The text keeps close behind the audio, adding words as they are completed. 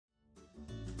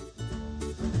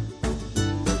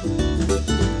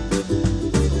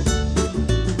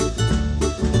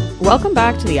Welcome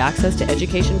back to the Access to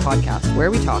Education podcast,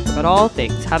 where we talk about all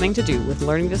things having to do with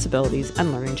learning disabilities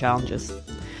and learning challenges.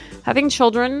 Having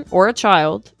children or a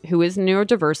child who is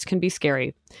neurodiverse can be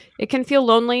scary. It can feel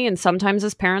lonely, and sometimes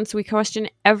as parents, we question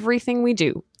everything we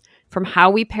do, from how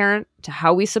we parent to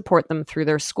how we support them through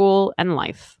their school and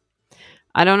life.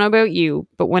 I don't know about you,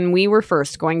 but when we were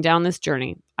first going down this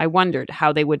journey, I wondered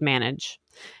how they would manage.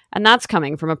 And that's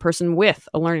coming from a person with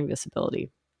a learning disability.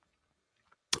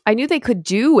 I knew they could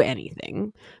do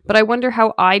anything, but I wonder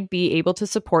how I'd be able to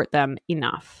support them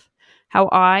enough. How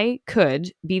I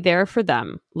could be there for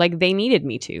them like they needed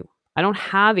me to. I don't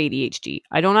have ADHD.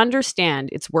 I don't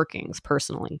understand its workings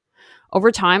personally. Over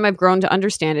time, I've grown to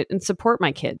understand it and support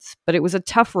my kids, but it was a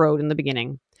tough road in the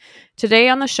beginning. Today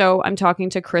on the show, I'm talking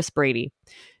to Chris Brady.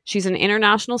 She's an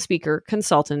international speaker,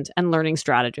 consultant, and learning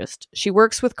strategist. She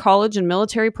works with college and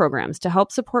military programs to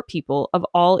help support people of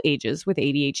all ages with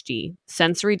ADHD,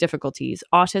 sensory difficulties,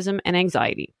 autism, and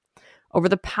anxiety. Over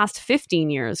the past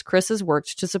 15 years, Chris has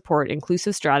worked to support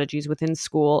inclusive strategies within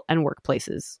school and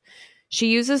workplaces. She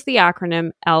uses the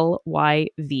acronym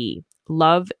LYV,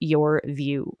 Love Your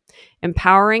View,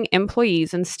 empowering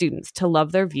employees and students to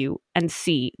love their view and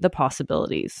see the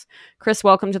possibilities. Chris,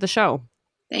 welcome to the show.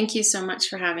 Thank you so much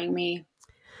for having me.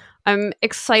 I'm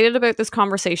excited about this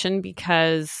conversation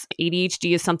because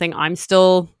ADHD is something I'm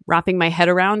still wrapping my head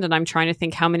around, and I'm trying to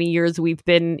think how many years we've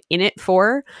been in it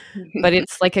for, but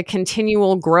it's like a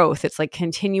continual growth. It's like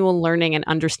continual learning and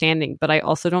understanding, but I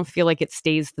also don't feel like it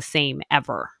stays the same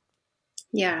ever.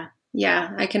 Yeah,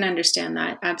 I can understand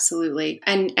that. Absolutely.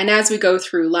 And as we go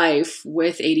through life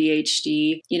with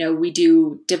ADHD, we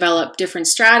do develop different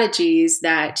strategies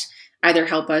that either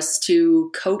help us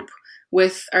to cope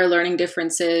with our learning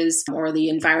differences or the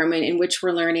environment in which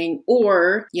we're learning,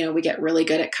 or, we get really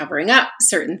good at covering up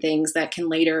certain things that can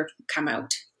later come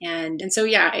out. And so,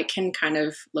 it can kind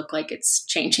of look like it's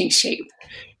changing shape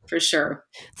for sure.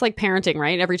 It's like parenting,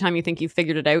 right? Every time you think you've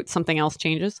figured it out, something else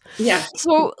changes. Yeah.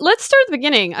 So let's start at the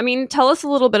beginning. I mean, tell us a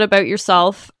little bit about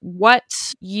yourself,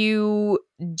 what you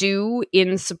do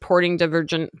in supporting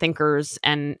divergent thinkers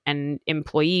and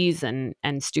employees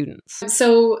and students.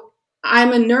 So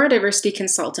I'm a neurodiversity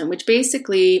consultant, which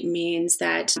basically means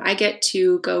that I get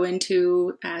to go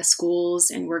into schools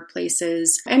and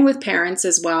workplaces and with parents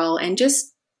as well, and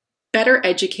just better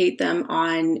educate them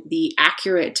on the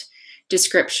accurate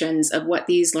descriptions of what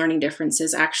these learning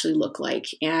differences actually look like.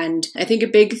 And I think a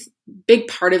big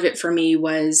part of it for me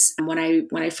was when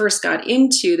I first got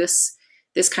into this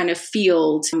kind of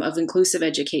field of inclusive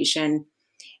education,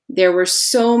 there were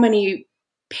so many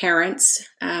parents,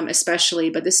 especially,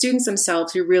 but the students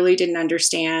themselves who really didn't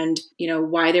understand,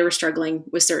 why they were struggling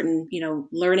with certain,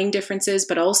 learning differences,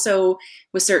 but also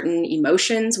with certain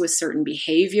emotions, with certain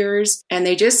behaviors, and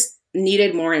they just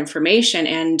needed more information.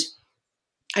 And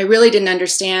I really didn't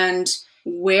understand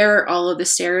where all of the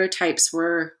stereotypes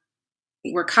were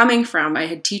coming from. I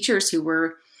had teachers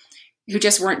who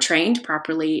just weren't trained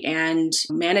properly, and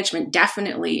management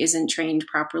definitely isn't trained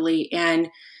properly. And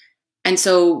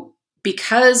so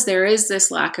because there is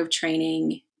this lack of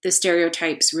training, the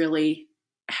stereotypes really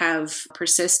have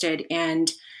persisted.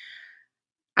 And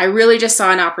I really just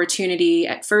saw an opportunity.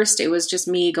 At first, it was just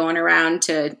me going around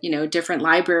to, different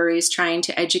libraries trying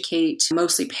to educate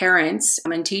mostly parents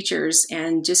and teachers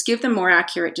and just give them more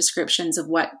accurate descriptions of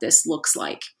what this looks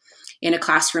like in a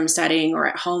classroom setting or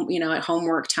at home, at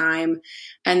homework time.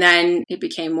 And then it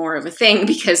became more of a thing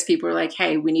because people were like,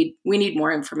 hey, we need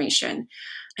more information.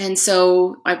 And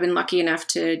so I've been lucky enough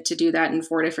to do that in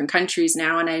 4 different countries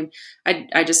now. And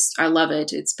I love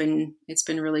it. It's been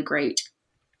really great.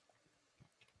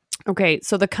 Okay,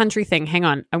 so the country thing, hang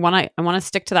on. I want to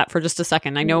stick to that for just a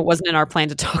second. I know it wasn't in our plan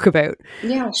to talk about.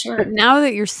 Yeah, sure. But now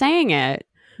that you're saying it,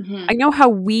 I know how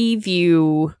we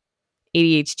view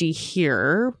ADHD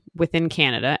here within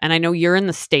Canada, and I know you're in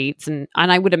the States, and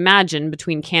I would imagine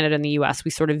between Canada and the US, we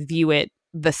sort of view it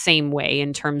the same way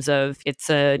in terms of it's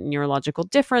a neurological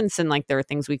difference and like there are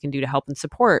things we can do to help and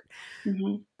support.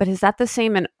 But is that the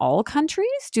same in all countries?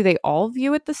 Do they all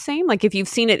view it the same? Like if you've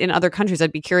seen it in other countries,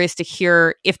 I'd be curious to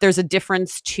hear if there's a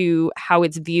difference to how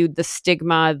it's viewed, the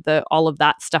stigma, all of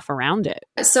that stuff around it.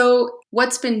 So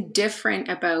what's been different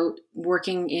about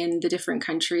working in the different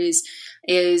countries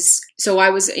is, so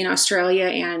I was in Australia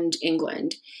and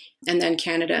England, and then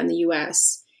Canada and the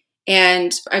US.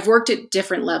 And I've worked at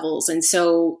different levels. And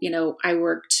so, I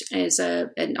worked as an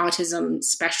autism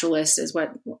specialist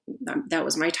that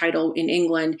was my title in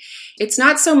England. It's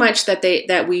not so much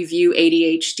that we view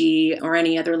ADHD or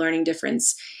any other learning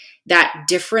difference that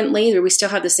differently. We still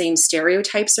have the same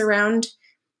stereotypes around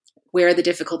where the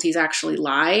difficulties actually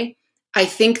lie. I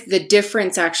think the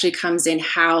difference actually comes in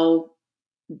how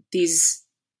these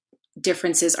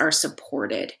differences are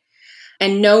supported.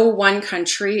 And no one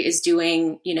country is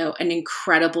doing, an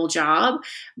incredible job,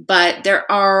 but there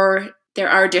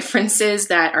are differences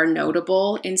that are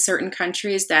notable in certain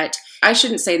countries that I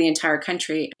shouldn't say the entire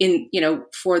country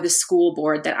for the school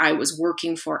board that I was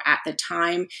working for at the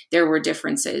time, there were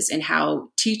differences in how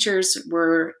teachers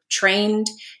were trained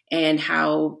and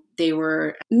how they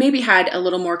were maybe had a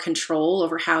little more control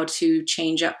over how to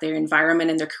change up their environment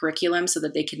and their curriculum so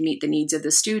that they could meet the needs of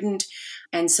the student.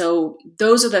 And so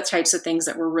those are the types of things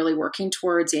that we're really working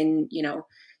towards in,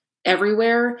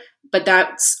 everywhere. But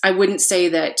I wouldn't say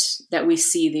that we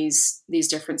see these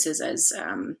differences as,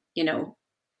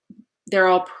 they're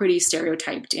all pretty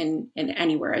stereotyped in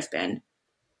anywhere I've been.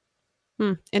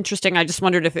 Interesting. I just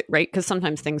wondered if right, because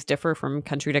sometimes things differ from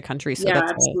country to country. So yeah,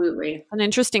 that's absolutely an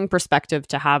interesting perspective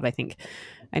to have, I think.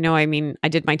 I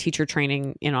did my teacher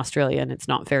training in Australia, and it's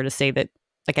not fair to say that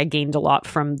I gained a lot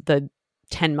from the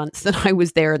 10 months that I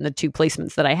was there and the 2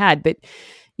 placements that I had, but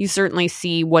you certainly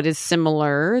see what is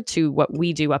similar to what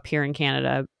we do up here in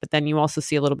Canada, but then you also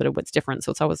see a little bit of what's different.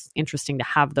 So it's always interesting to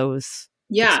have those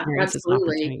experiences and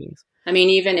opportunities. I mean,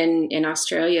 even in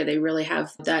Australia, they really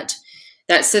have that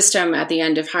system at the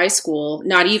end of high school,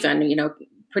 not even,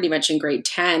 pretty much in grade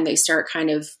 10, they start kind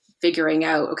of figuring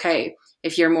out, okay,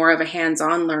 if you're more of a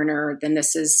hands-on learner, then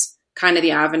this is kind of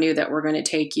the avenue that we're going to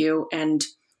take you. And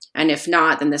if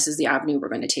not, then this is the avenue we're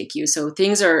going to take you. So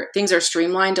things are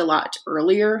streamlined a lot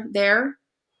earlier there,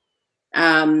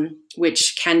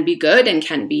 which can be good and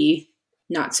can be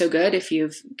not so good if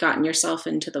you've gotten yourself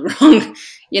into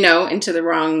the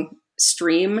wrong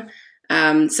stream.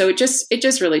 So it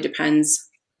just really depends.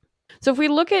 So if we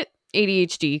look at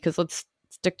ADHD, because let's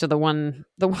stick to the one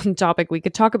topic, we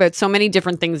could talk about so many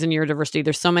different things in neurodiversity.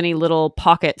 There's so many little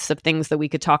pockets of things that we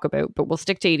could talk about, but we'll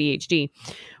stick to ADHD.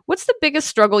 What's the biggest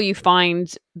struggle you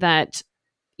find that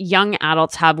young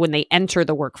adults have when they enter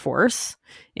the workforce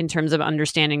in terms of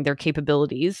understanding their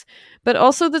capabilities, but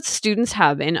also that students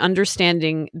have in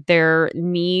understanding their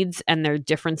needs and their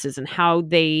differences and how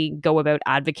they go about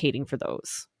advocating for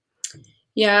those?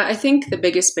 Yeah, I think the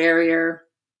biggest barrier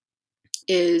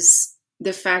is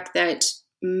the fact that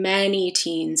many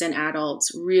teens and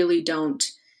adults really don't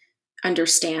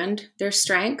understand their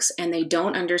strengths, and they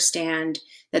don't understand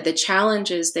that the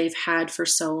challenges they've had for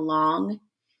so long,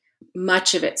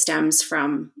 much of it stems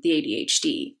from the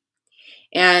ADHD.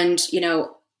 And,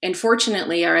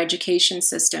 unfortunately, our education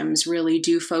systems really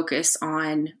do focus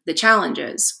on the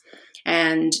challenges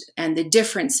and the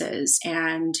differences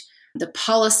and the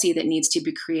policy that needs to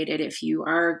be created if you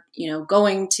are,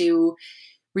 going to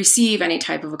receive any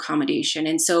type of accommodation.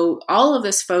 And so all of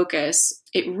this focus,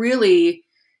 it really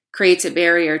creates a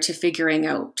barrier to figuring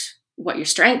out what your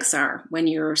strengths are when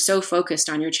you're so focused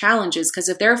on your challenges, because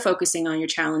if they're focusing on your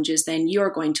challenges, then you're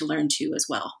going to learn too as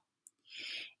well.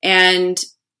 And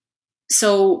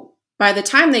so by the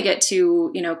time they get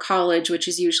to, college, which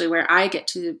is usually where I get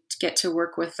to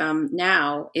work with them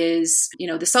now, is,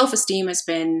 the self-esteem has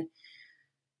been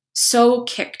so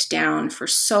kicked down for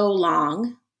so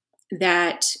long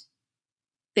that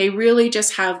they really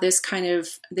just have this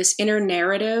inner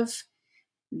narrative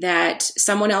that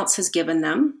someone else has given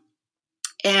them.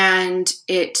 And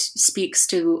it speaks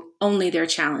to only their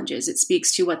challenges. It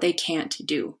speaks to what they can't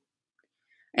do.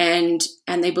 And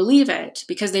they believe it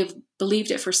because they've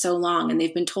believed it for so long, and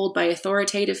they've been told by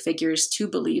authoritative figures to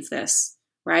believe this,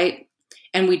 right?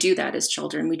 And we do that as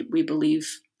children. We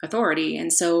believe authority.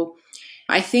 And so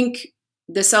I think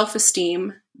the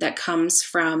self-esteem that comes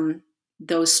from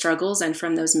those struggles and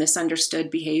from those misunderstood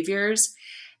behaviors,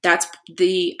 that's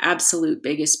the absolute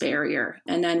biggest barrier.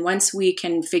 And then once we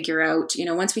can figure out,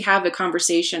 once we have the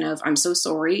conversation of, I'm so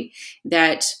sorry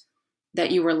that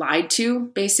you were lied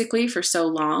to basically for so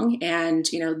long. And,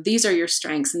 these are your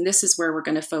strengths, and this is where we're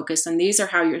going to focus. And these are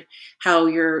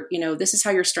this is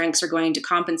how your strengths are going to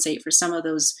compensate for some of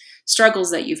those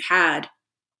struggles that you've had.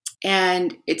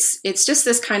 And it's just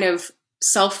this kind of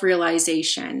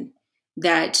self-realization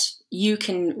that you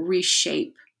can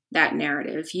reshape that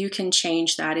narrative. You can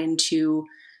change that into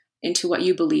what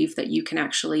you believe that you can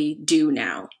actually do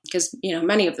now. Because,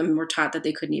 many of them were taught that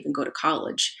they couldn't even go to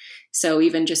college. So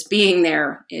even just being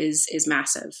there is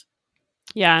massive.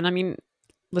 Yeah. And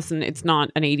listen, it's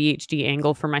not an ADHD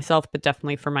angle for myself, but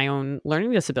definitely for my own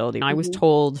learning disability. Mm-hmm. I was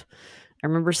told, I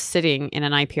remember sitting in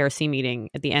an IPRC meeting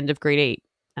at the end of grade 8,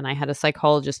 and I had a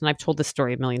psychologist, and I've told this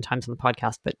story a million times on the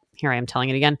podcast, but here I am telling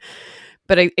it again.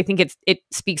 But I think it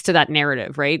speaks to that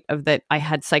narrative, right? Of that I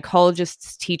had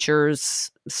psychologists, teachers,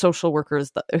 social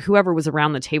workers, whoever was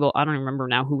around the table. I don't remember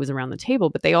now who was around the table,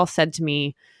 but they all said to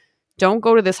me, don't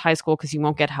go to this high school because you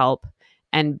won't get help.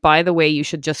 And by the way, you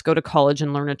should just go to college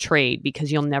and learn a trade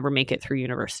because you'll never make it through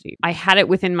university. I had it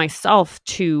within myself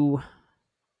to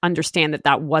understand that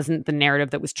that wasn't the narrative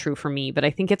that was true for me. But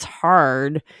I think it's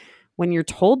hard when you're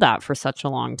told that for such a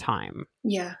long time.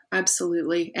 Yeah,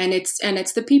 absolutely. And it's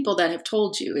the people that have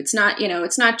told you. It's not,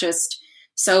 it's not just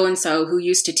so and so who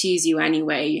used to tease you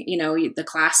anyway, the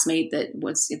classmate that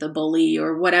was the bully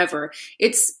or whatever.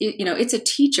 It's it's a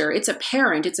teacher, it's a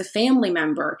parent, it's a family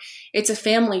member, it's a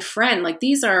family friend. Like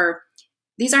these aren't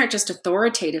just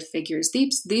authoritative figures.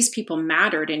 These people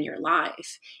mattered in your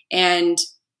life. And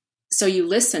so you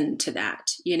listen to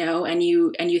that, and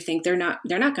you think they're not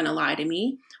going to lie to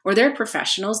me, or they're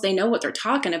professionals. They know what they're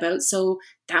talking about. So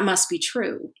that must be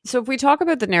true. So if we talk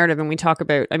about the narrative and we talk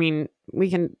about, we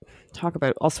can talk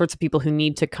about all sorts of people who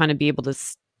need to kind of be able to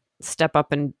step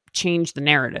up and change the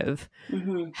narrative.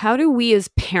 Mm-hmm. How do we as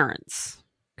parents,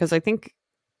 because I think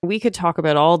we could talk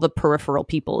about all the peripheral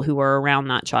people who are around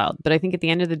that child, but I think at the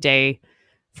end of the day,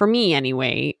 for me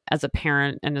anyway, as a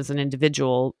parent and as an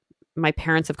individual, my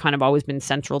parents have kind of always been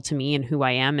central to me and who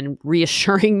I am and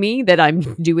reassuring me that I'm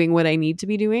doing what I need to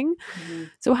be doing. Mm-hmm.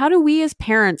 So how do we as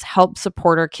parents help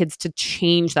support our kids to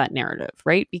change that narrative,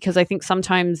 right? Because I think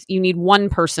sometimes you need one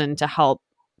person to help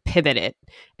pivot it.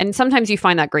 And sometimes you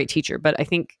find that great teacher, but I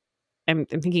think I'm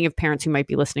thinking of parents who might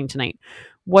be listening tonight.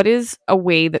 What is a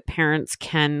way that parents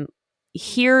can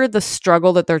hear the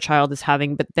struggle that their child is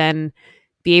having, but then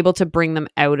be able to bring them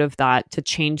out of that to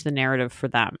change the narrative for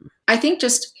them? I think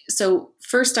so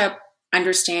first up,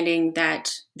 understanding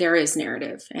that there is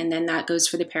narrative, and then that goes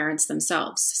for the parents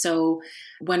themselves. So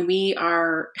when we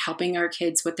are helping our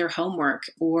kids with their homework,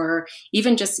 or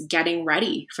even just getting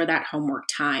ready for that homework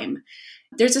time,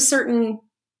 there's a certain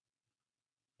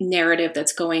narrative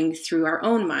that's going through our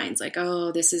own minds. Like,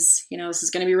 oh, this is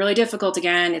going to be really difficult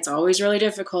again. It's always really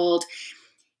difficult.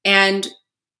 And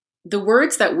the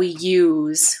words that we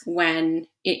use when,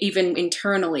 even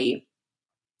internally,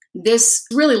 this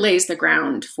really lays the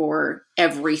ground for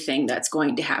everything that's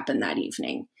going to happen that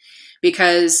evening,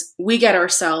 because we get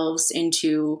ourselves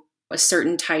into a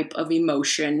certain type of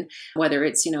emotion, whether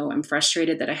it's, I'm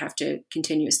frustrated that I have to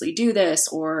continuously do this,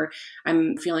 or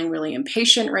I'm feeling really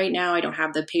impatient right now. I don't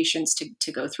have the patience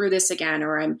to go through this again,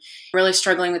 or I'm really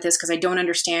struggling with this because I don't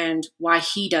understand why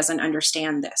he doesn't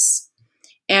understand this.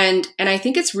 And I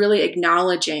think it's really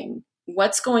acknowledging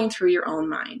what's going through your own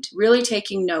mind, really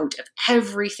taking note of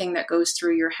everything that goes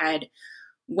through your head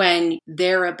when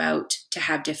they're about to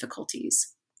have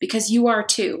difficulties, because you are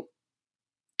too.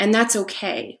 And that's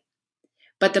okay.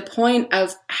 But the point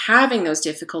of having those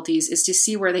difficulties is to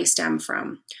see where they stem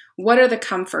from. What are the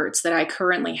comforts that I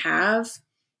currently have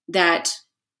that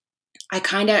I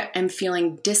kind of am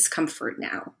feeling discomfort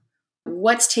now?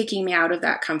 What's taking me out of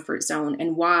that comfort zone,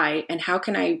 and why? And how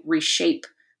can I reshape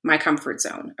my comfort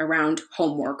zone around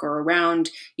homework, or around,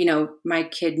 my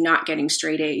kid not getting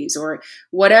straight A's, or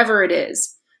whatever it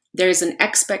is? There's an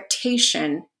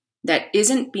expectation that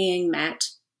isn't being met,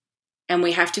 and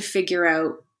we have to figure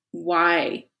out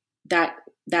why that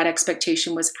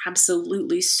expectation was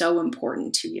absolutely so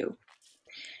important to you.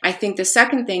 I think the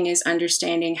second thing is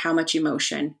understanding how much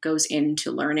emotion goes into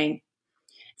learning.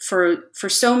 For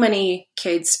so many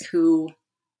kids who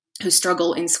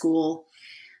struggle in school,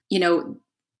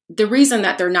 the reason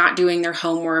that they're not doing their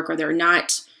homework, or they're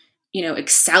not,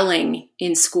 excelling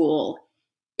in school,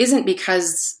 isn't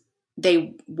because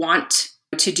they want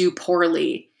to do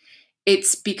poorly.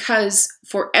 It's because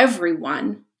for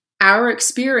everyone, our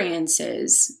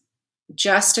experiences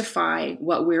justify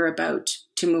what we're about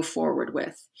to move forward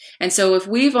with. And so if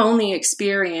we've only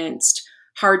experienced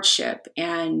hardship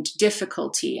and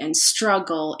difficulty and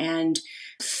struggle and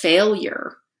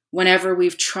failure whenever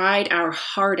we've tried our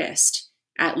hardest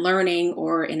at learning,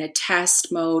 or in a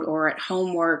test mode, or at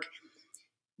homework,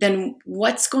 then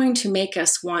what's going to make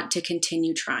us want to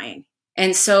continue trying?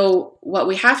 And so what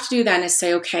we have to do then is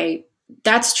say, okay,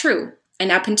 that's true.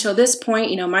 And up until this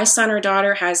point, my son or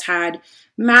daughter has had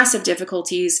massive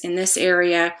difficulties in this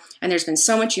area, and there's been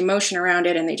so much emotion around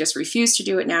it, and they just refuse to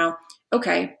do it now.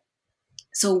 Okay,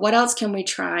 so what else can we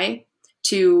try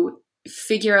to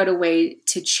figure out a way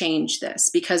to change this?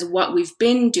 Because what we've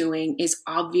been doing is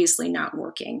obviously not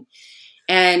working.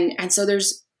 And so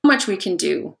there's so much we can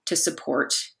do to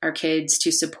support our kids,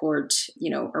 to support,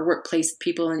 our workplace,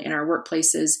 people in our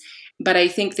workplaces. But I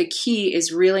think the key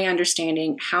is really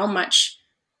understanding how much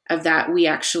of that we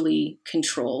actually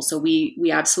control. So we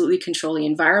absolutely control the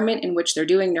environment in which they're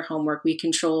doing their homework. We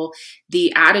control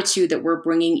the attitude that we're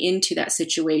bringing into that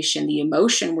situation, the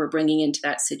emotion we're bringing into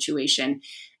that situation.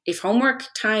 If homework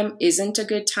time isn't a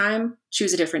good time,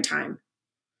 choose a different time.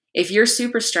 If you're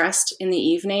super stressed in the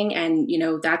evening and,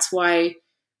 that's why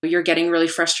you're getting really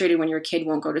frustrated when your kid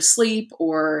won't go to sleep,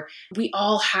 or we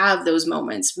all have those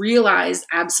moments. Realize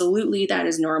absolutely that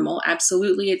is normal.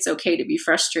 Absolutely it's okay to be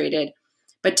frustrated.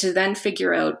 But to then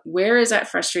figure out, where is that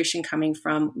frustration coming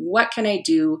from? What can I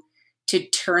do to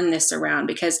turn this around?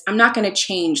 Because I'm not going to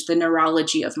change the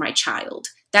neurology of my child.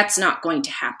 That's not going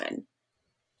to happen.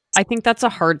 I think that's a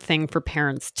hard thing for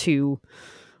parents to,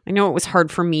 I know it was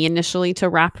hard for me initially to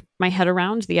wrap my head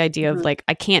around the idea of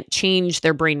I can't change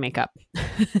their brain makeup.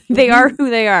 They are who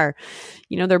they are.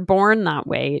 They're born that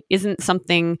way. It isn't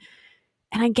something.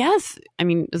 And I guess,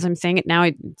 as I'm saying it now,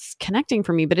 it's connecting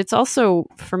for me, but it's also,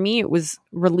 for me, it was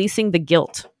releasing the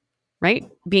guilt, right?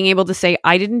 Being able to say,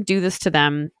 I didn't do this to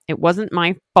them. It wasn't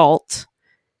my fault.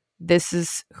 This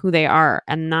is who they are.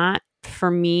 And that,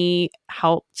 for me,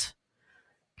 helped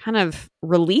kind of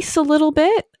release a little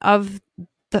bit of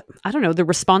the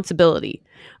responsibility.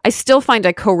 I still find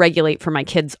I co-regulate for my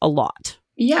kids a lot.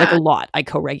 Yeah. A lot. I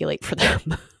co-regulate for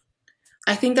them.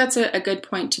 I think that's a good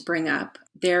point to bring up.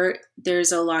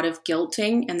 There's a lot of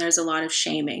guilting and there's a lot of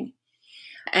shaming.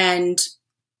 And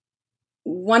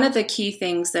one of the key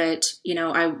things that,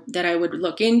 I would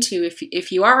look into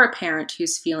if you are a parent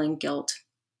who's feeling guilt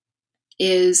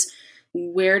is,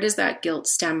 where does that guilt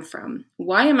stem from?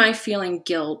 Why am I feeling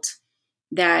guilt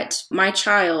that my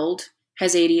child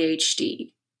has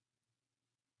ADHD?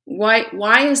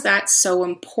 Why is that so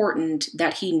important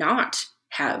that he not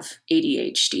have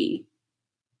ADHD?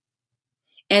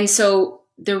 And so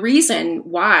the reason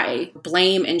why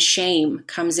blame and shame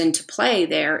comes into play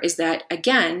there is that,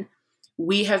 again,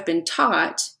 we have been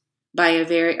taught by a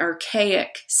very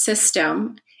archaic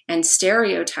system and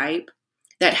stereotype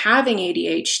that having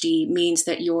ADHD means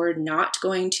that you're not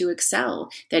going to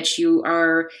excel, that you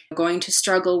are going to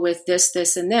struggle with this,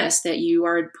 this, and this, that you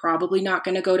are probably not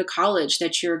going to go to college,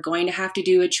 that you're going to have to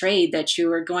do a trade, that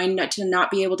you are going to not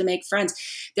be able to make friends.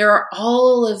 There are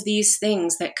all of these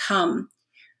things that come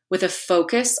with a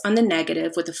focus on the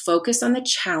negative, with a focus on the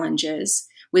challenges,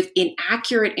 with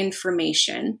inaccurate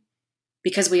information,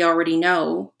 because we already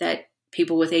know that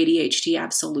people with ADHD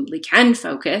absolutely can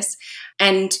focus.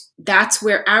 And that's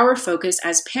where our focus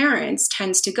as parents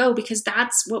tends to go, because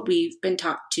that's what we've been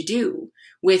taught to do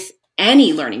with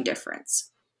any learning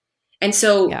difference. And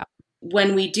so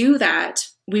when we do that,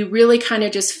 we really kind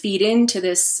of just feed into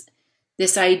this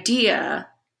idea,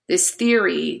 this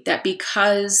theory that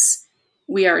because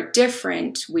we are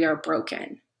different, we are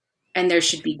broken. And there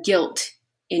should be guilt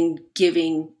in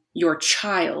giving your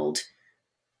child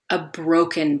a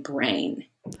broken brain.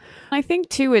 I think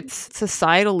too, it's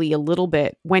societally a little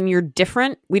bit, when you're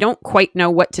different, we don't quite know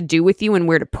what to do with you and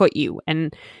where to put you.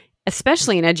 And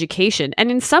especially in education and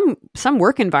in some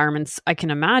work environments, I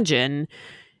can imagine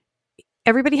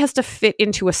everybody has to fit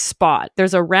into a spot.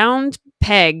 There's a round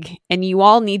peg and you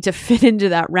all need to fit into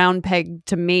that round peg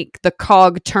to make the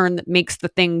cog turn that makes the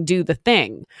thing do the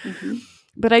thing. Mm-hmm.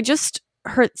 But I just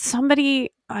heard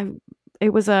somebody, it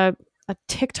was a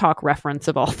TikTok reference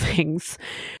of all things.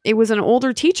 It was an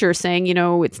older teacher saying,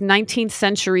 it's 19th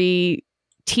century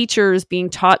teachers being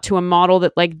taught to a model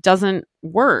that doesn't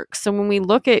work. So when we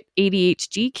look at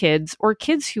ADHD kids or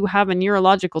kids who have a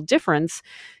neurological difference,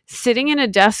 sitting in a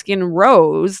desk in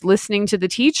rows, listening to the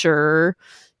teacher,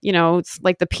 it's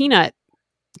like the Peanut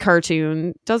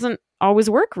cartoon, doesn't always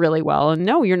work really well. And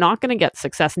no, you're not going to get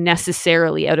success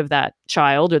necessarily out of that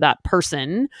child or that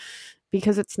person,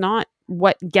 because it's not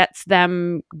what gets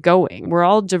them going. We're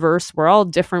all diverse. We're all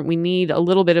different. We need a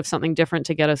little bit of something different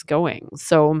to get us going.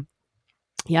 So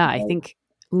yeah, I think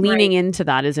leaning into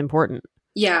that is important.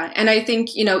 Yeah. And I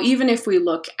think, even if we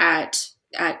look at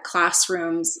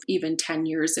classrooms even 10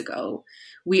 years ago,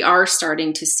 we are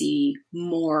starting to see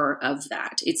more of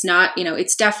that. It's not,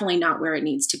 it's definitely not where it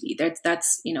needs to be.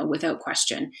 That's without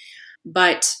question.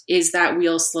 But is that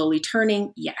wheel slowly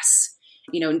turning? Yes.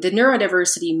 The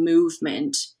neurodiversity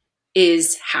movement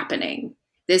is happening.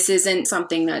 This isn't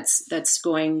something that's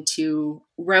going to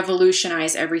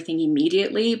revolutionize everything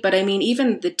immediately. But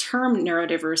even the term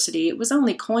neurodiversity, it was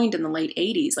only coined in the late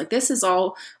 80s. This is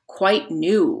all quite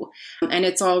new. And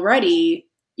it's already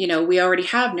we already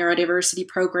have neurodiversity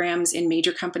programs in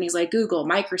major companies like Google,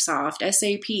 Microsoft,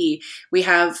 SAP. We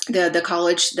have the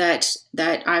college that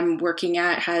I'm working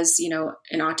at has,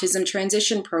 an autism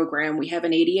transition program. We have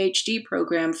an ADHD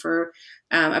program for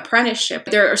apprenticeship.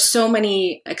 There are so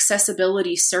many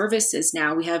accessibility services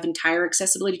now. We have entire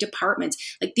accessibility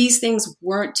departments. Like, these things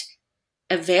weren't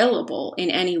available in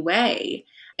any way.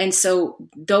 And so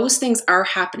those things are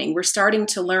happening. We're starting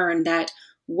to learn that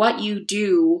what you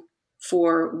do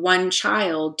for one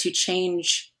child to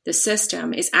change the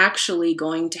system is actually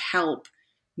going to help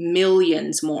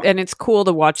millions more. And it's cool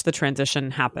to watch the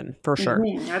transition happen, for sure.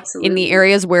 Mm-hmm, absolutely. In the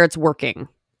areas where it's working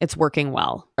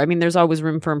well. I mean, there's always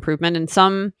room for improvement.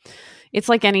 And it's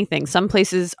like anything. Some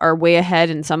places are way ahead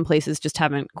and some places just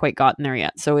haven't quite gotten there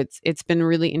yet. So it's been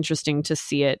really interesting to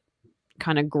see it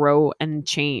kind of grow and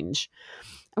change.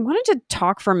 I wanted to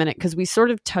talk for a minute because we sort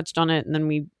of touched on it and then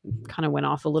we kind of went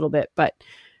off a little bit. But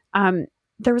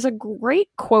there was a great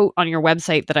quote on your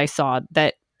website that I saw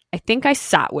that I think I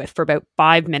sat with for about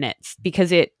 5 minutes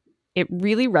because it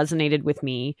really resonated with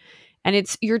me. And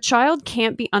it's, your child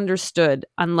can't be understood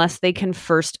unless they can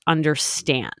first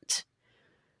understand.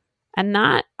 And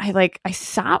that, I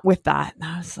sat with that and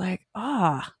I was like,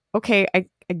 okay, I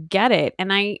get it.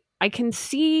 And I can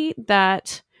see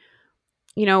that,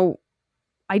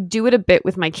 I do it a bit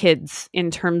with my kids in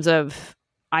terms of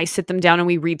I sit them down and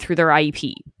we read through their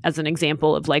IEP as an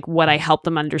example of like what I help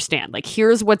them understand. Like,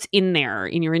 here's what's in there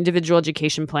in your individual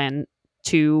education plan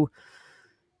to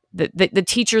the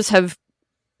teachers have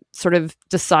sort of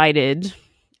decided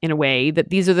in a way that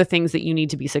these are the things that you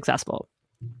need to be successful.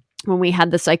 When we had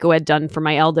the psychoed done for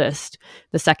my eldest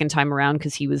the second time around,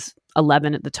 because he was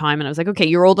 11 at the time, and I was like, okay,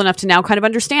 you're old enough to now kind of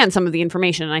understand some of the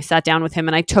information. And I sat down with him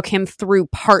and I took him through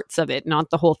parts of it, not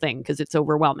the whole thing because it's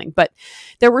overwhelming. But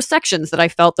there were sections that I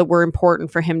felt that were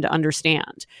important for him to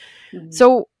understand. Mm-hmm.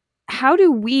 So how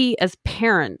do we as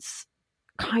parents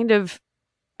kind of,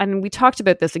 and we talked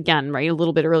about this again, right, a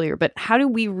little bit earlier, but how do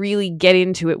we really get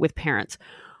into it with parents?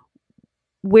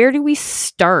 Where do we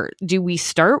start? Do we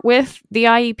start with the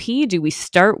IEP? Do we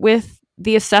start with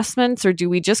the assessments? Or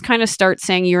do we just kind of start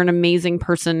saying you're an amazing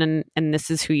person and this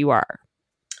is who you are?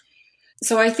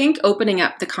 So I think opening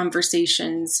up the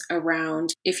conversations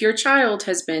around, if your child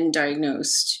has been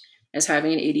diagnosed as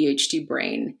having an ADHD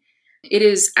brain, it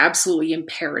is absolutely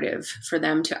imperative for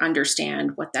them to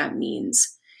understand what that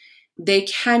means. They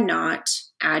cannot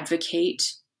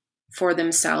advocate for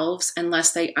themselves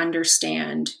unless they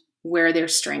understand where their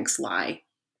strengths lie.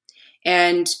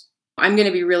 And I'm going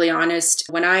to be really honest,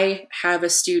 when I have a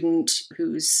student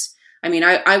who's,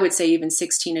 I would say even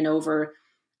 16 and over,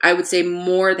 I would say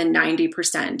more than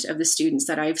 90% of the students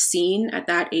that I've seen at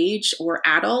that age or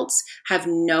adults have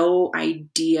no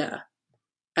idea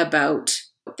about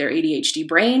their ADHD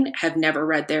brain, have never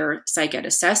read their psych ed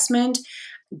assessment,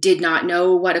 did not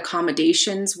know what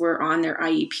accommodations were on their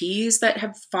IEPs that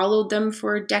have followed them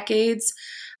for decades.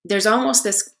 There's almost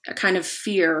this kind of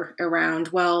fear around,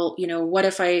 well, what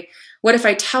if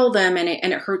I tell them and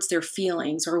it hurts their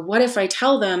feelings? Or what if I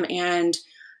tell them and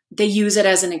they use it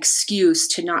as an excuse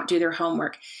to not do their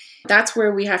homework? That's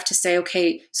where we have to say,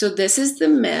 okay, so this is the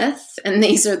myth and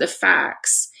these are the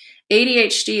facts.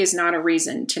 ADHD is not a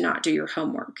reason to not do your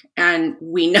homework. And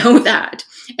we know that.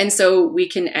 And so we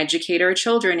can educate our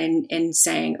children in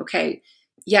saying, okay,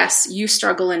 yes, you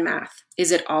struggle in math.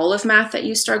 Is it all of math that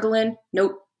you struggle in?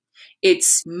 Nope.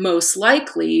 It's most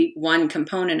likely one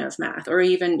component of math, or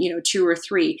even, 2 or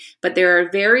 3, but there are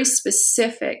very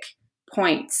specific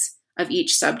points of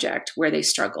each subject where they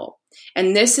struggle.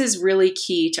 And this is really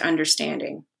key to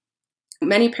understanding.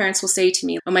 Many parents will say to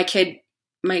me, oh, my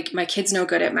kid's no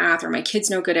good at math, or my kid's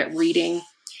no good at reading.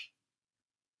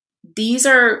 These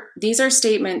are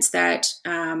statements that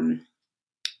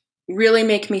really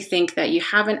make me think that you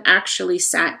haven't actually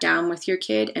sat down with your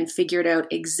kid and figured out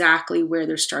exactly where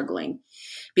they're struggling.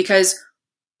 Because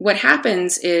what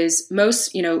happens is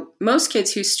most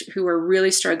kids who are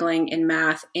really struggling in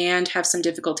math and have some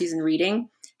difficulties in reading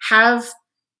have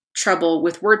trouble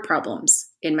with word problems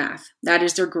in math. That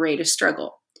is their greatest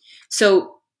struggle.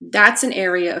 So that's an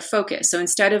area of focus. So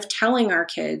instead of telling our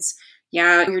kids,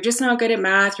 yeah, you're just not good at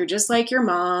math, you're just like your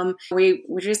mom,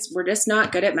 we're just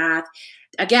not good at math.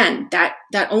 Again, that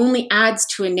only adds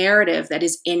to a narrative that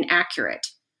is inaccurate.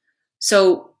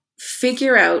 So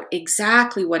figure out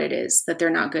exactly what it is that they're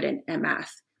not good at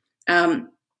math. And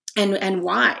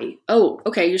why. Oh,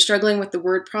 okay, you're struggling with the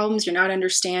word problems. You're not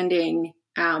understanding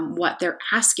what they're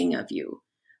asking of you,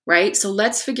 right? So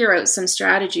let's figure out some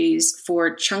strategies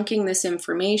for chunking this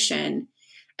information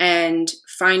and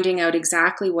finding out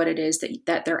exactly what it is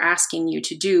that they're asking you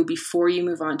to do before you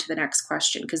move on to the next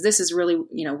question. Because this is really,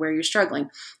 where you're struggling.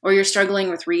 Or you're struggling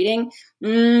with reading.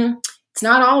 It's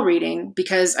not all reading,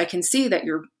 because I can see that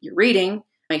you're reading.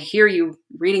 I hear you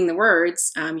reading the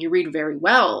words. You read very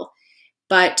well,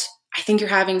 but I think you're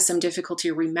having some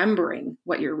difficulty remembering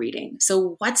what you're reading.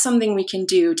 So what's something we can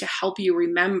do to help you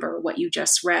remember what you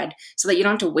just read so that you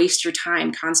don't have to waste your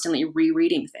time constantly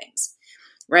rereading things,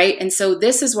 right? And so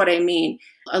this is what I mean.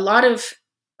 A lot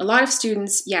of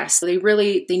students, yes, they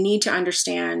need to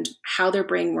understand how their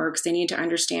brain works. They need to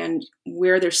understand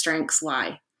where their strengths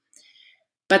lie.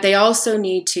 But they also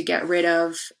need to get rid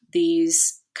of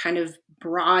these kind of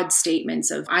broad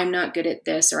statements of I'm not good at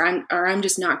this, or I'm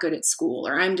just not good at school,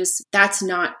 or that's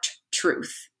not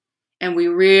truth. And we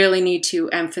really need to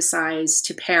emphasize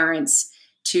to parents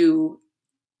to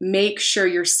make sure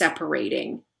you're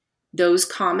separating those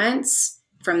comments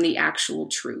from the actual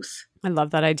truth. I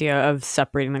love that idea of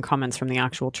separating the comments from the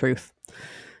actual truth.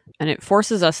 And it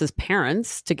forces us as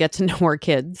parents to get to know our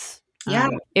kids. Yeah.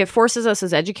 It forces us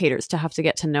as educators to have to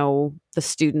get to know the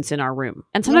students in our room.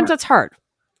 And sometimes that's hard.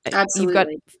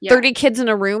 Absolutely. You've got 30 kids in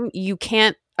a room. You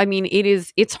can't,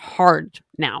 it's hard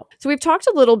now. So we've talked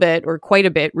a little bit, or quite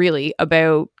a bit really,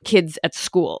 about kids at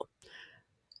school.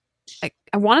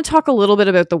 I want to talk a little bit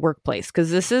about the workplace,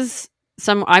 because this is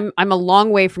I'm a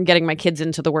long way from getting my kids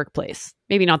into the workplace.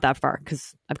 Maybe not that far,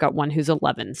 because I've got one who's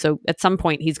 11. So at some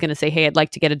point he's going to say, hey, I'd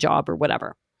like to get a job or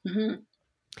whatever. Mm-hmm.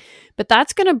 But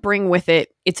that's going to bring with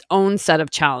it its own set of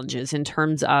challenges in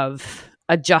terms of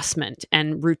adjustment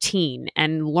and routine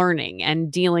and learning and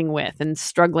dealing with and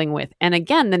struggling with. And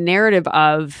again, the narrative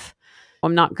of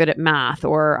I'm not good at math,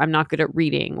 or I'm not good at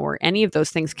reading, or any of those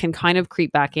things can kind of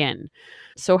creep back in.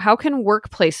 So how can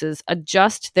workplaces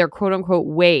adjust their quote unquote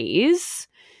ways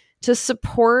to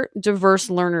support diverse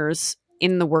learners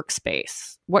in the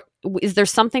workspace? What is there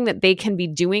something that they can be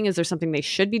doing? Is there something they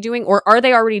should be doing, or are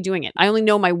they already doing it? I only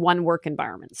know my one work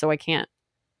environment, so I can't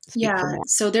speak for more.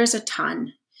 So there's a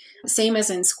ton. Same as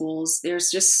in schools,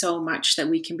 there's just so much that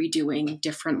we can be doing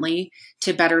differently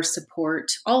to better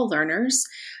support all learners,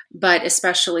 but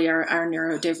especially our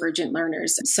neurodivergent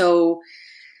learners. So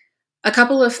a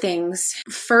couple of things.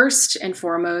 First and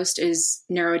foremost is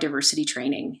neurodiversity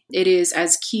training. It is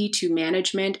as key to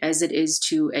management as it is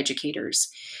to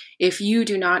educators. If you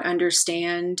do not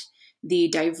understand the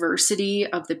diversity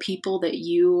of the people that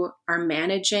you are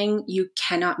managing, you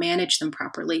cannot manage them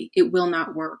properly. It will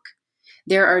not work.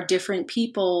 There are different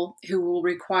people who will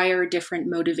require different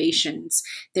motivations.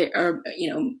 There are,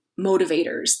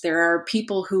 motivators. There are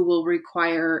people who will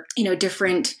require,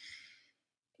 different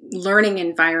learning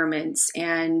environments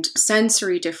and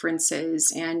sensory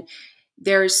differences. And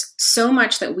there's so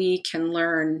much that we can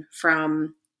learn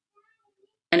from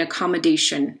an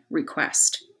accommodation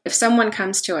request. If someone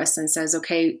comes to us and says,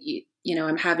 okay,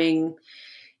 I'm having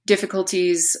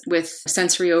difficulties with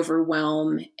sensory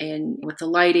overwhelm and with the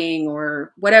lighting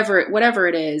or whatever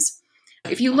it is.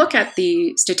 If you look at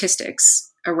the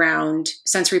statistics around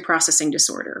sensory processing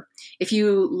disorder, if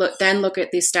you look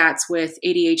at the stats with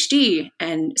ADHD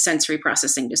and sensory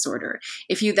processing disorder,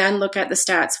 if you then look at the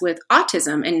stats with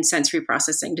autism and sensory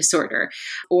processing disorder,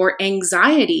 or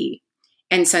anxiety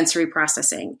and sensory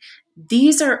processing,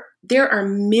 there are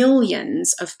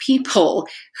millions of people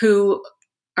who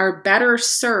are better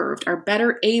served, are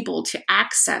better able to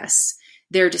access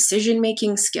their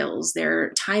decision-making skills,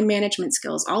 their time management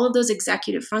skills, all of those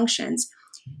executive functions,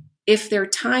 if their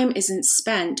time isn't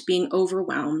spent being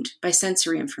overwhelmed by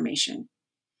sensory information.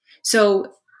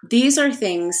 So these are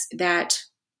things that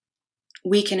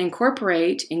we can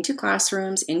incorporate into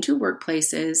classrooms, into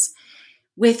workplaces,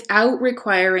 without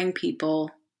requiring people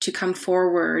to come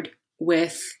forward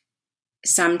with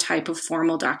some type of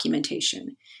formal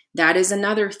documentation. That is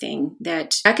another thing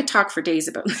that I could talk for days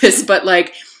about this, but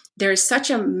there's such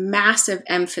a massive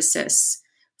emphasis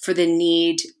for the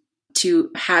need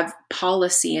to have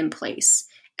policy in place.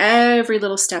 Every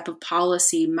little step of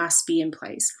policy must be in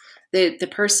place. The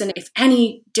person, if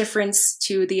any difference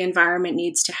to the environment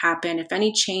needs to happen, if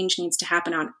any change needs to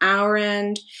happen on our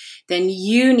end, then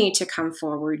you need to come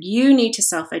forward. You need to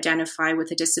self-identify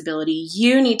with a disability.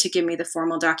 You need to give me the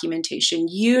formal documentation.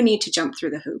 You need to jump through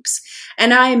the hoops.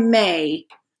 And I may,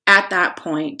 at that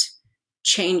point,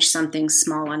 change something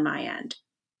small on my end.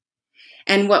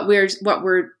 And what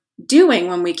we're doing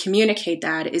when we communicate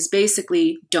that is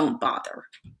basically don't bother.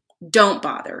 Don't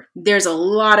bother. There's a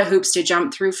lot of hoops to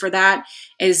jump through for that.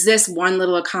 Is this one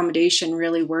little accommodation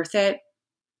really worth it?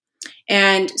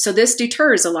 And so this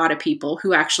deters a lot of people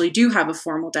who actually do have a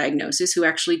formal diagnosis, who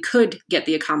actually could get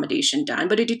the accommodation done,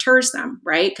 but it deters them,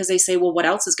 right? Because they say, well, what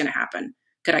else is going to happen?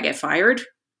 Could I get fired?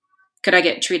 Could I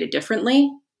get treated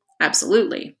differently?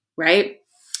 Absolutely, right?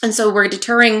 And so we're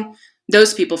deterring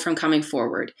those people from coming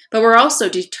forward, but we're also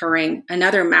deterring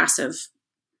another massive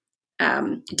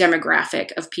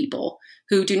demographic of people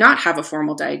who do not have a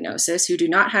formal diagnosis, who do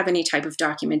not have any type of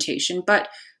documentation, but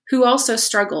who also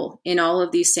struggle in all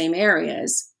of these same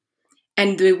areas.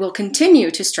 And they will continue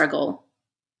to struggle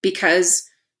because,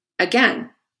 again,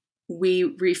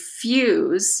 we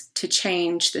refuse to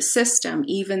change the system,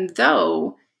 even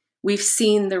though we've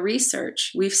seen the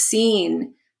research. We've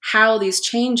seen how these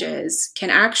changes can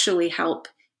actually help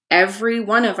every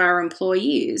one of our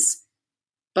employees,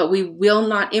 but we will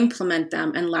not implement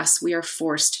them unless we are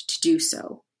forced to do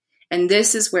so. And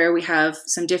this is where we have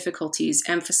some difficulties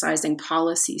emphasizing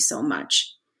policy so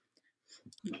much.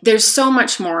 There's so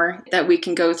much more that we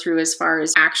can go through as far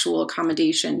as actual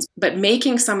accommodations, but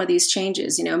making some of these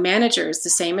changes, managers, the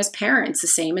same as parents, the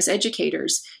same as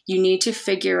educators, you need to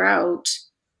figure out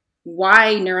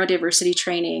why neurodiversity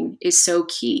training is so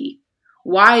key.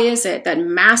 Why is it that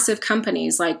massive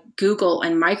companies like Google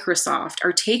and Microsoft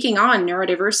are taking on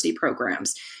neurodiversity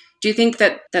programs? Do you think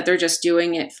that they're just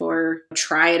doing it for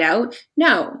try it out?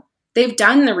 No, they've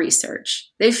done the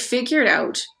research. They've figured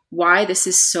out why this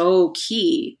is so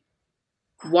key,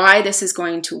 why this is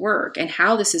going to work and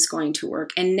how this is going to work.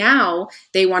 And now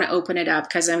they want to open it up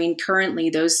because,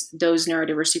 currently those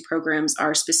neurodiversity programs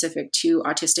are specific to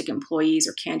autistic employees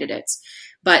or candidates.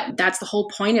 But that's the whole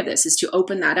point of this, is to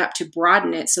open that up, to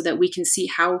broaden it so that we can see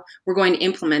how we're going to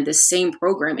implement this same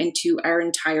program into our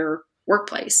entire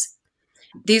workplace.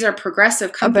 These are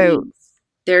progressive companies.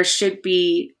 There should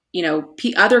be,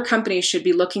 other companies should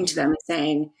be looking to them and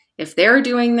saying, if they're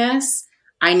doing this,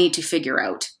 I need to figure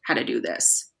out how to do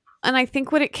this. And I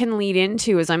think what it can lead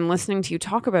into, as I'm listening to you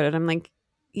talk about it, I'm like,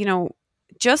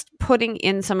 just putting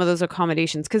in some of those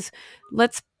accommodations, because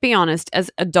let's be honest,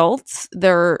 as adults,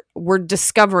 we're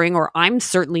discovering, or I'm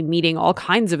certainly meeting all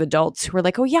kinds of adults who are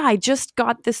like, oh yeah, I just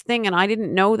got this thing and I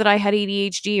didn't know that I had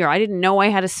ADHD, or I didn't know I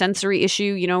had a sensory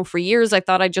issue. For years I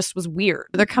thought I just was weird.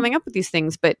 They're coming up with these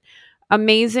things, but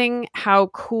amazing how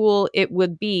cool it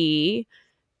would be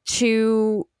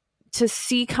to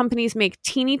see companies make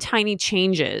teeny tiny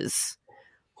changes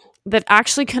that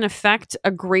actually can affect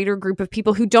a greater group of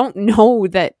people who don't know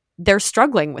that they're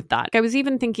struggling with that. I was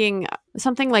even thinking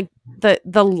something like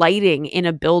the lighting in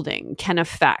a building can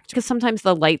affect, because sometimes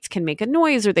the lights can make a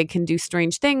noise or they can do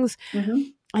strange things. Mm-hmm.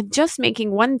 And just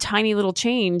making one tiny little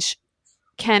change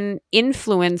can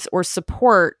influence or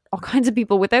support all kinds of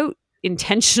people without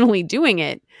intentionally doing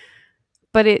it.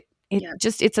 But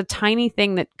it's a tiny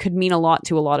thing that could mean a lot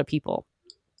to a lot of people.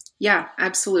 Yeah,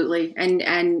 absolutely.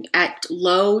 And at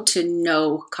low to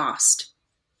no cost.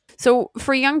 So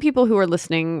for young people who are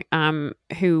listening,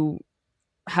 who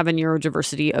have a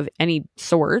neurodiversity of any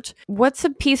sort, what's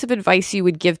a piece of advice you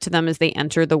would give to them as they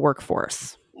enter the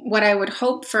workforce? What I would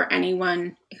hope for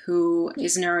anyone who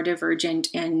is neurodivergent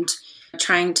and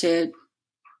trying to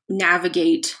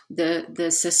navigate the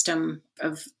system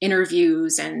of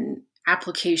interviews and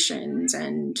applications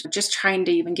and just trying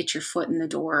to even get your foot in the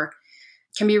door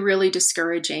can be really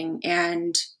discouraging.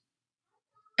 And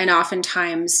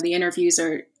oftentimes the interviews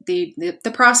are,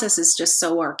 the process is just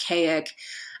so archaic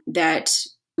that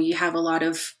you have a lot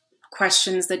of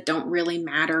questions that don't really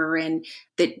matter and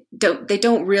that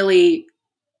don't really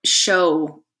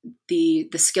show the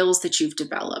skills that you've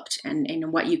developed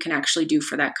and what you can actually do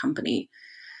for that company.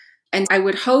 And I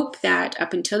would hope that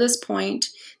up until this point,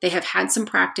 they have had some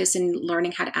practice in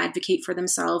learning how to advocate for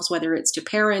themselves, whether it's to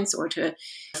parents or to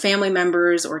family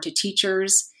members or to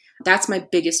teachers. That's my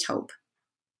biggest hope.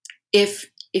 If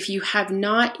you have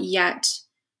not yet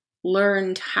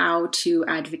learned how to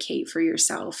advocate for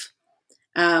yourself,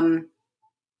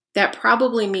 that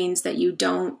probably means that you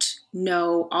don't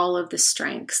know all of the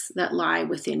strengths that lie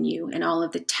within you and all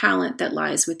of the talent that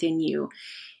lies within you.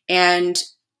 And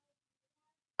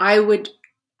I would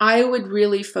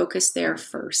really focus there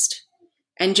first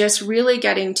and just really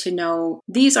getting to know,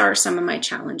 these are some of my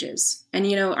challenges. And,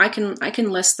 I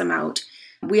can list them out.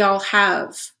 We all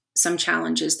have some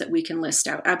challenges that we can list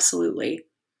out. Absolutely.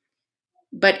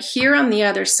 But here on the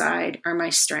other side are my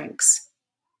strengths.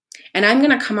 And I'm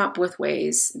going to come up with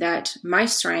ways that my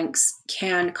strengths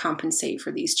can compensate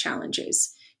for these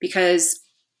challenges, because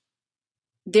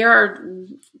there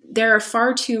are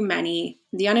far too many.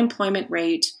 The unemployment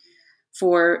rate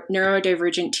for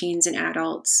neurodivergent teens and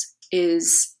adults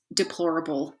is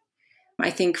deplorable.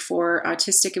 I think for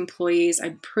autistic employees,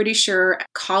 I'm pretty sure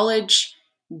college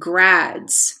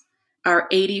grads are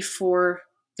 84,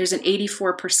 there's an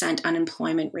 84%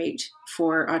 unemployment rate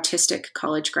for autistic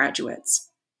college graduates,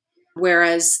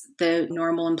 whereas the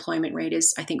normal employment rate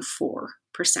is, I think, 4%.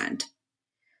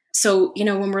 So,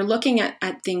 when we're looking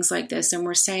at things like this and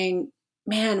we're saying,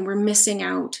 man, we're missing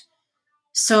out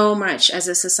so much as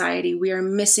a society. We are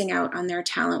missing out on their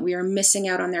talent. We are missing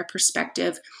out on their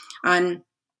perspective, on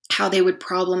how they would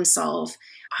problem solve,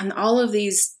 on all of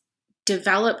these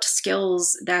developed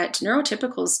skills that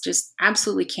neurotypicals just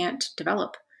absolutely can't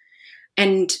develop.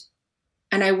 And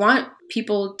I want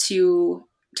people to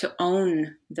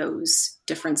own those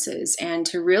differences and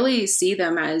to really see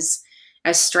them as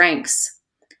strengths.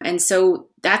 And so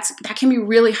that can be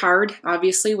really hard,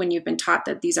 obviously, when you've been taught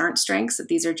that these aren't strengths, that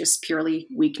these are just purely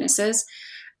weaknesses.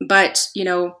 But,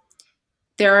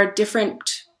 there are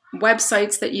different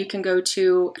websites that you can go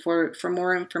to for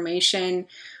more information.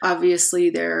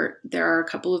 Obviously, there are a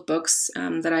couple of books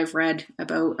that I've read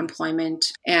about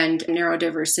employment and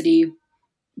neurodiversity.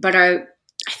 But I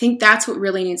think that's what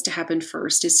really needs to happen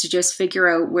first, is to just figure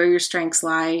out where your strengths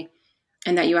lie,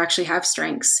 and that you actually have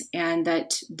strengths, and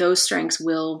that those strengths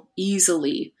will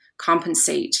easily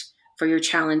compensate for your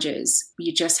challenges.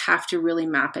 You just have to really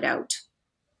map it out.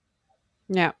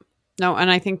 Yeah. No,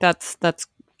 and I think that's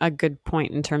a good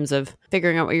point in terms of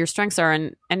figuring out what your strengths are,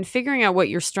 and figuring out what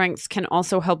your strengths can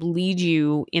also help lead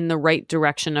you in the right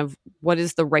direction of what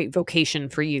is the right vocation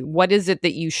for you. What is it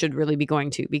that you should really be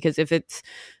going to? Because if it's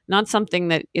not something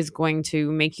that is going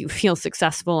to make you feel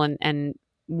successful and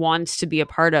want to be a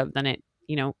part of, then it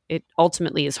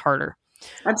ultimately is harder.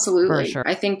 Absolutely. For sure.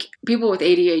 I think people with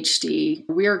ADHD,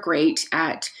 we're great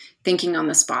at thinking on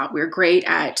the spot. We're great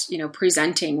at,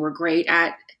 presenting. We're great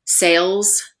at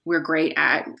sales. We're great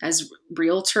at, as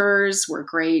realtors. We're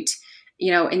great,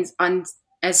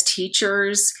 as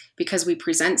teachers, because we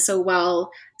present so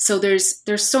well. So there's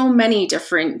so many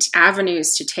different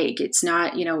avenues to take. It's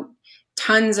not,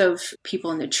 tons of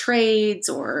people in the trades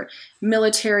or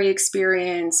military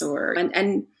experience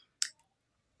and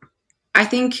I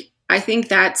think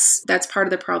that's part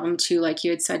of the problem too. Like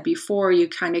you had said before, you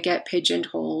kind of get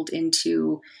pigeonholed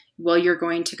into, well, you're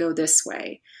going to go this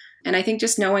way. And I think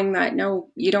just knowing that, no,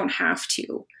 you don't have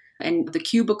to. And the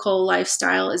cubicle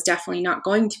lifestyle is definitely not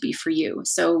going to be for you.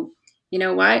 So, you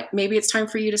know what? Maybe it's time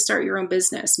for you to start your own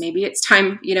business. Maybe it's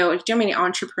time, do you know how many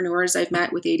entrepreneurs I've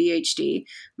met with ADHD?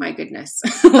 My goodness,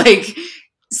 like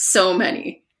so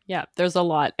many. Yeah, there's a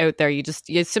lot out there. You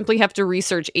simply have to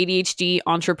research ADHD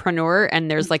entrepreneur, and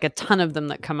there's like a ton of them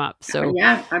that come up. So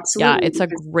yeah, absolutely. Yeah, it's a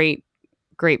great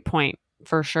point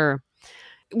for sure.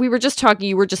 You were just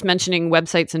mentioning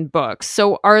websites and books.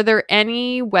 So are there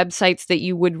any websites that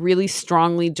you would really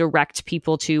strongly direct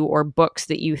people to, or books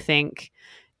that you think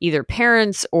either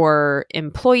parents or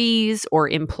employees or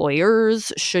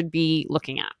employers should be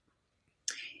looking at?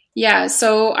 Yeah,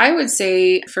 so I would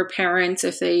say for parents,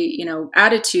 if they,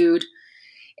 Attitude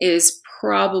is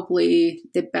probably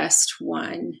the best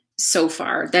one so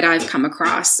far that I've come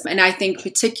across. And I think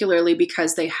particularly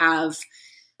because they have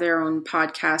their own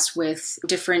podcast with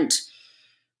different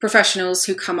professionals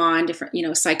who come on, different,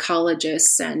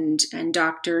 psychologists and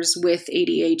doctors with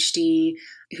ADHD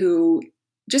who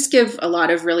just give a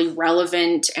lot of really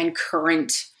relevant and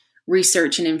current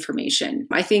research and information.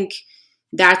 I think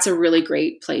that's a really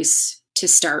great place to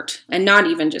start, and not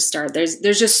even just start. There's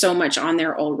just so much on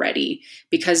there already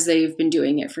because they've been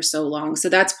doing it for so long. So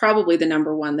that's probably the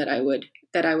number one that I would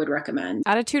recommend.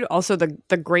 Attitude, also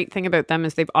the great thing about them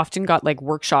is they've often got like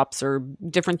workshops or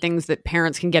different things that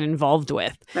parents can get involved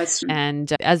with. That's true.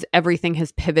 And as everything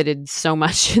has pivoted so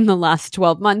much in the last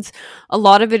 12 months, a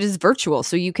lot of it is virtual.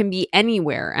 So you can be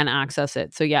anywhere and access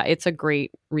it. So yeah, it's a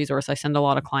great resource. I send a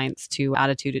lot of clients to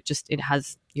Attitude.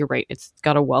 You're right. It's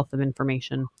got a wealth of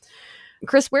information.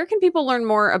 Chris, where can people learn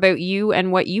more about you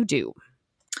and what you do?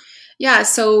 Yeah,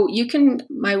 so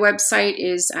my website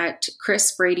is at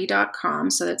chrisbrady.com.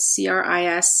 So that's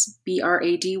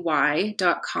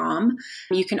CRISBRADY.com.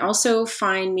 You can also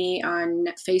find me on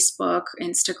Facebook,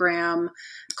 Instagram,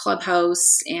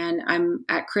 Clubhouse, and I'm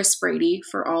at Chris Brady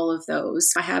for all of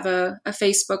those. I have a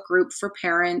Facebook group for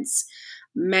parents,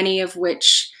 many of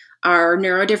which are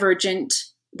neurodivergent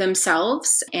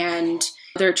themselves, and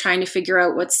they're trying to figure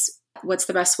out what's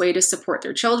the best way to support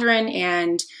their children.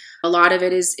 And a lot of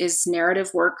it is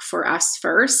narrative work for us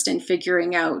first, and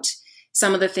figuring out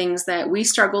some of the things that we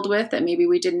struggled with that maybe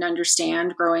we didn't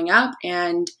understand growing up,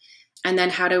 and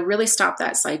then how to really stop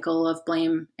that cycle of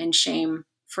blame and shame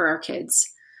for our kids.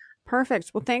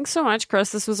 Perfect. Well, thanks so much,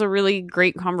 Chris. This was a really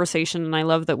great conversation, and I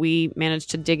love that we managed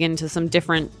to dig into some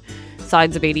different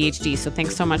sides of ADHD. So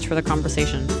thanks so much for the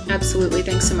conversation. Absolutely.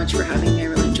 Thanks so much for having me. I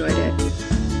really enjoyed it.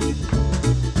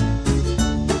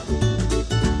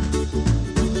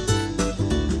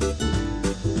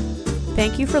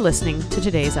 Thank you for listening to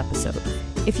today's episode.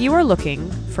 If you are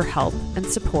looking for help and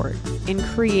support in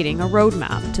creating a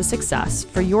roadmap to success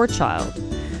for your child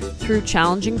through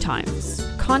challenging times,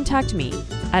 contact me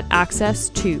at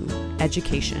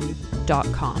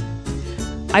access2education.com.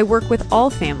 I work with all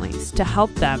families to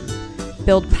help them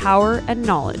build power and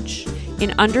knowledge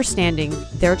in understanding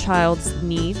their child's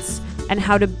needs and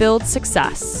how to build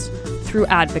success through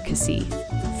advocacy.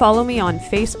 Follow me on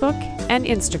Facebook and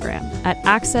Instagram at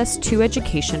Access to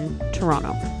Education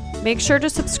Toronto. Make sure to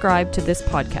subscribe to this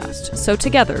podcast so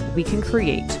together we can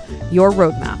create your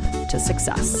roadmap to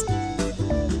success.